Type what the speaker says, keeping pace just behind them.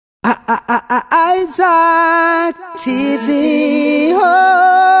Isaac TV.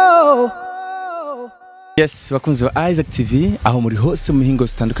 Oh. Yes, bakunzi ba Isaac TV aho muri hose mu hingo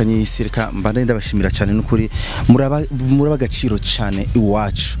zitandukanye y'isirika mbandanye ndabashimira cyane n'ukuri muraba gaciro cyane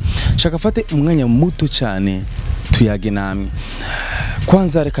iwacu. Shaka fate umwanya muto cyane tuyage namwe.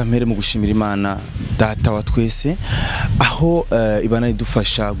 Kwanza reka mpere mu gushimira Imana data wa twese aho ibana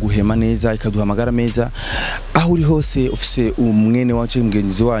idufasha guhema neza ikaduha amagara meza aho uri hose ufise umwene wacu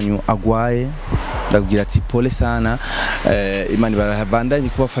mugenzi wanyu agwaye ndabwira ati pole sana Imana bandanye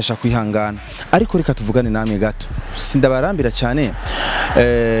kubafasha kwihangana ariko reka tuvugane namwe gato sindabarambira cyane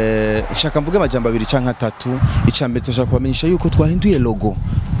shaka mvuge amajambo abiri canka atatu icambere tushaka kubamenyesha yuko twahinduye logo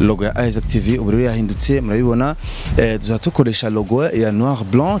ya Isaac TV ubu rero yahindutse murabibona tuzakoresha logo ya noir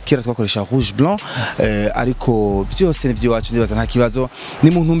blanc kera twakoresha rouge blanc ariko byose nivyo wacu ndibaza nta kibazo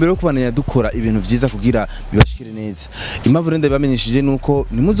ni mu ntumbero yo kubananya dukora ibintu vyiza kugira bibashikire neza impamvu rende bamenyeshije nuko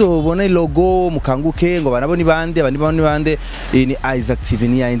nimuzobone logo mukanguke ngo banabone bande abandi bande ni Isaac TV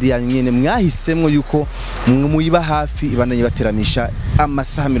ni yindi yanyene mwahisemwe yuko muyiba hafi ibandanye bateramisha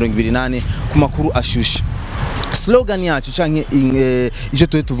amasaha 28 ku makuru ashushe slogan yacu canke ijo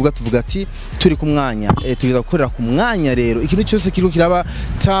tuvuga ati turi ku mwanya tugira gukorera ku mwanya rero ikintu cyose kiriko kiraba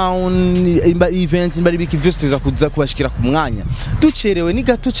town events imbari biki byose tuza kuza kubashikira ku mwanya ducerewe ni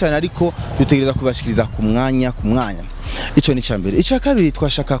gato cyane ariko dutegereza kubashikiriza ku mwanya ico ni cyambere ica kabiri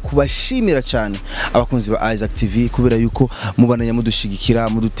twashaka kubashimira cyane abakunzi ba Isaac TV kubera yuko mubananya mudushigikira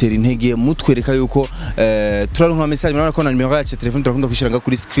mudutera intege mutwereka yuko turaronka message murabona ko na numero yacu telefone turakunda kwishiranga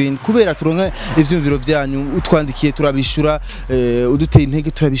kuri screen kubera turonka ivyumviro byanyu utwandikiye turabishura udutera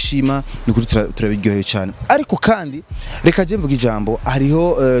intege turabishima nikuri turabiryoheye cyane ariko kandi reka je mvuga ijambo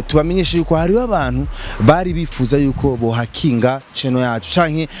hariho tubamenyesha yuko hariho abantu bari bifuza yuko bo hakinga channel yacu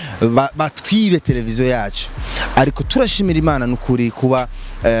canke batwibe televiziyo yacu ariko turashimira Imana nukuri kuba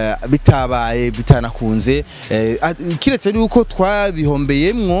bitabaye bitanakunze kiretse yuko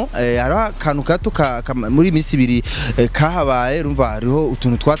twabihombeyemwo ari akantu gato muri minsi ibiri kahabaye rumva hariho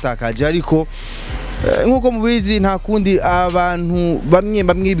utuntu twatakaje ariko nkuko mubizi nta kundi abantu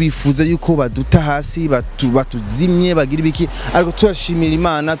bamwe bifuza yuko baduta hasi batuzimye bagira ibiki ariko turashimira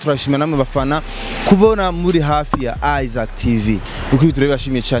Imana turashimira namwe bafana kubona muri hafi ya Isaac TV ukuri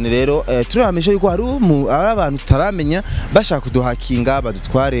turabashimiye cyane rero turabamesha yuko hari abantu tutaramenya bashaka kuduhakinga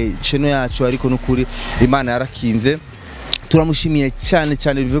badutware channel yacu ariko nukuri Imana yarakinze turamushimiye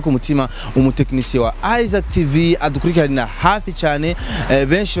cyane bivuye ku mutima umutekinisiye wa Isaac TV adukurikirana hafi cyane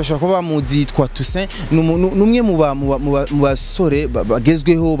benshi bashaka kuba bamuzi twa Toussaint numwe mu basore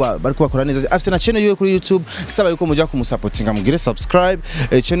bagezweho bari kubakora neza afite na channel yiwe kuri YouTube saba yuko muja kumusupportinga mugire subscribe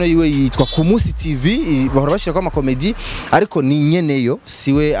channel yiwe yitwa Kumwiba TV bahora bashira kwa comedy ariko ni nyeneyo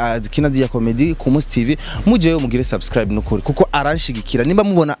siwe kinazi ya comedy Kumwiba TV mujeyo mugire subscribe nukuri kuko aranshigikira nimba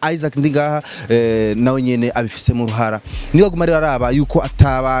mubona Isaac ndingaha nawe nyene abifise mu ruhara niyo gumari araba yuko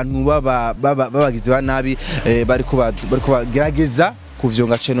atabantu babagizi ba nabi bariko bagerageza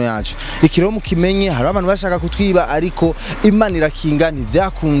kuvyonga channel yacu ikiro mukimenye hari abantu bashaka kutwiba ariko Imana irakinga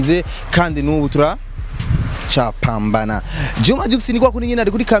ntivyakunze kandi n'ubu chapambana Juma Juxi niko kuri nyina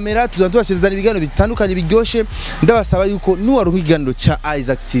ari kuri kamera tuzashizana ibigano bitandukanye biryoshe ndabasaba yuko nuwaronka ikiganiro cha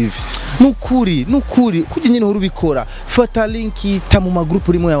Isaac TV nukuri kujye nyine urubikora fata linki ta mu magroup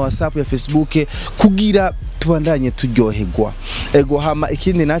urimo ya WhatsApp ya Facebook kugira tubandanye turyoherwa ego hama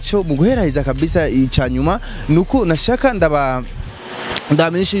ikindi naco mu guheraheza kabisa icyanyuma nuko nashaka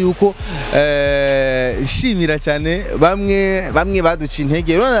ndamenyesha yuko shimira cyane bamwe baduci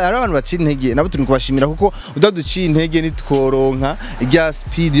intege ari abantu baci intege nabo turi kubashimira kuko udaduci intege nitworonka irya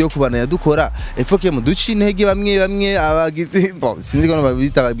speed yo kubana yadukora efoke mu duci intege bamwe abagizi sinzi ko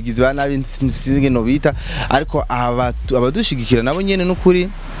babita abagizi ba nabi sinzi no bita ariko abadushigikira nabo nyene n'ukuri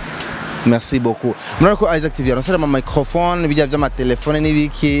merci beaucoup murako Isaac TV arasara ama microphone bijya by'ama telefone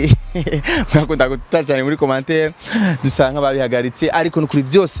nibiki mwakunda gutacana muri commentaire dusanga babihagaritse ariko n'ukuri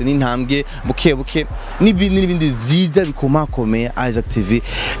byose ni ntambwe buke n'ibindi vyiza bikomakomeye Isaac TV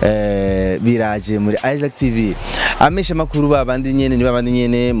biraje muri Isaac TV amesha makuru babandi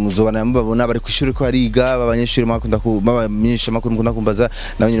nyene muzobana mubabona bari kwishuri ko ariga babanyeshuri makunda babamenyesha makuru mukunda kumbaza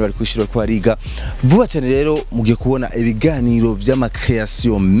nabanyene bari kwishuri ko ariga vuba cyane rero mugiye kubona ibiganiro by'ama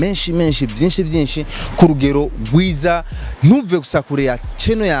creation menshi byinshi ku rugero rwiza ntuve gusakure ya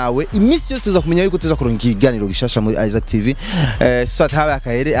channel yawe imisi yose tuza kumenya yuko tuza kuronka ikiganiro gishasha muri Isaac TV soit haba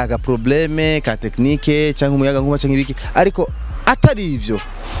akahere aga probleme ka technique cyangwa umuyaga nkuba cyangwa ibiki ariko atari ivyo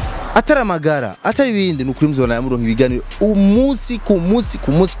atari amagara atari bindi nukuri muzona yamuronka ibiganiro umunsi ku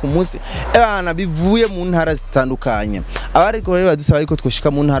munsi abana bivuye mu ntara zitandukanye abariko rero badusaba ariko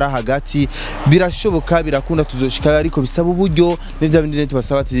twoshika mu ntara hagati birashoboka birakunda tuzoshika ariko bisaba uburyo n'ivyo bindi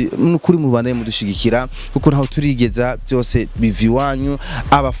tubasaba ati kuri mu Rwanda mudushigikira kuko ntaho turigeza byose bivi wanyu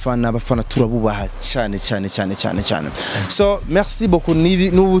abafana turabubaha cyane so merci beaucoup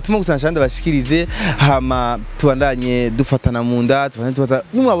n'ubutumwa gusa nshanda bashikirize hama tubandanye dufatana mu nda tufata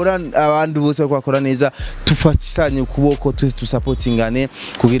n'umwabura abandi bose bakora neza tufatanye ukuboko twese tusupportingane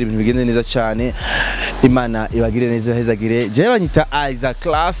kugira ibintu bigende neza cyane Imana ibagire neza hezagire je banyita Isaac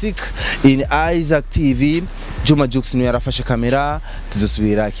Classic in Isaac TV Juma Jux no yarafashe kamera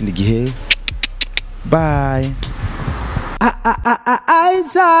tuzosubira ikindi gihe bye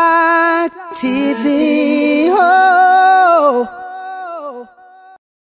Isaac TV. Oh.